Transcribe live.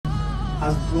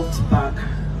has brought back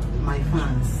my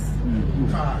fans.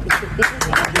 I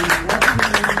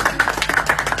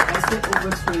spent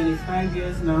over 25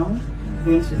 years now,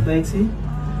 going to 30.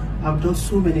 I've done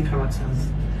so many characters.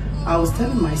 I was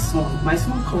telling my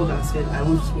son called and said, I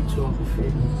want to speak to Uncle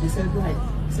Femi. I said, right.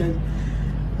 He said,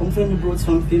 Uncle Femi brought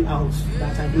something out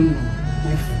that I don't know.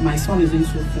 My son is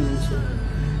into film, so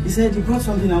he said, he brought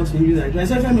something out in you that I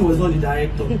said, Femi was not the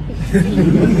director.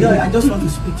 I just want to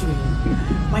speak to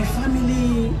him. My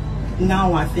family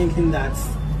now are thinking that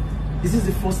this is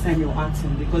the first time you're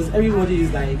acting, because everybody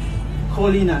is like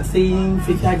calling and saying,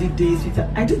 Fathia did this, Fathia.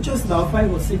 I did just about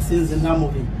 5 or 6 scenes in that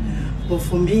movie. But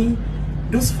for me,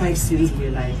 those 5 scenes were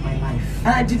like my life. And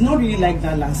I did not really like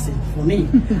that last scene for me.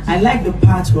 I like the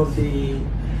part of the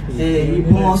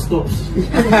monsters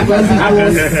because I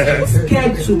was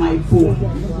scared to my core.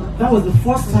 That was the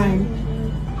first time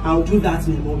I'll do that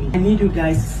in a movie. I need you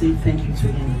guys to say thank you to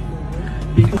him,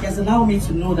 because he has allowed me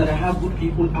to know that I have good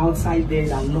people outside there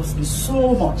that loves me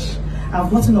so much. I've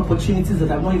gotten opportunities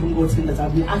that I've not even gotten, that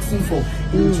I've been asking for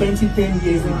in 10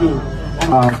 years ago.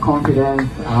 Our confidence,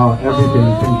 our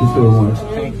everything. Thank you so much.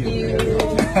 Thank you.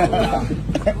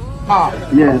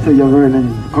 Yeah, so you're very nice.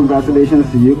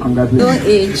 Congratulations to you. Congratulations. No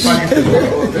age.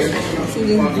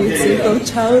 She's beautiful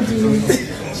childhood.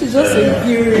 She's just a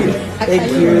beauty.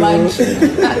 Thank you. Nice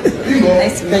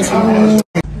to meet you.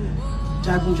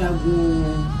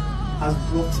 Jagunjagun has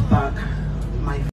brought back my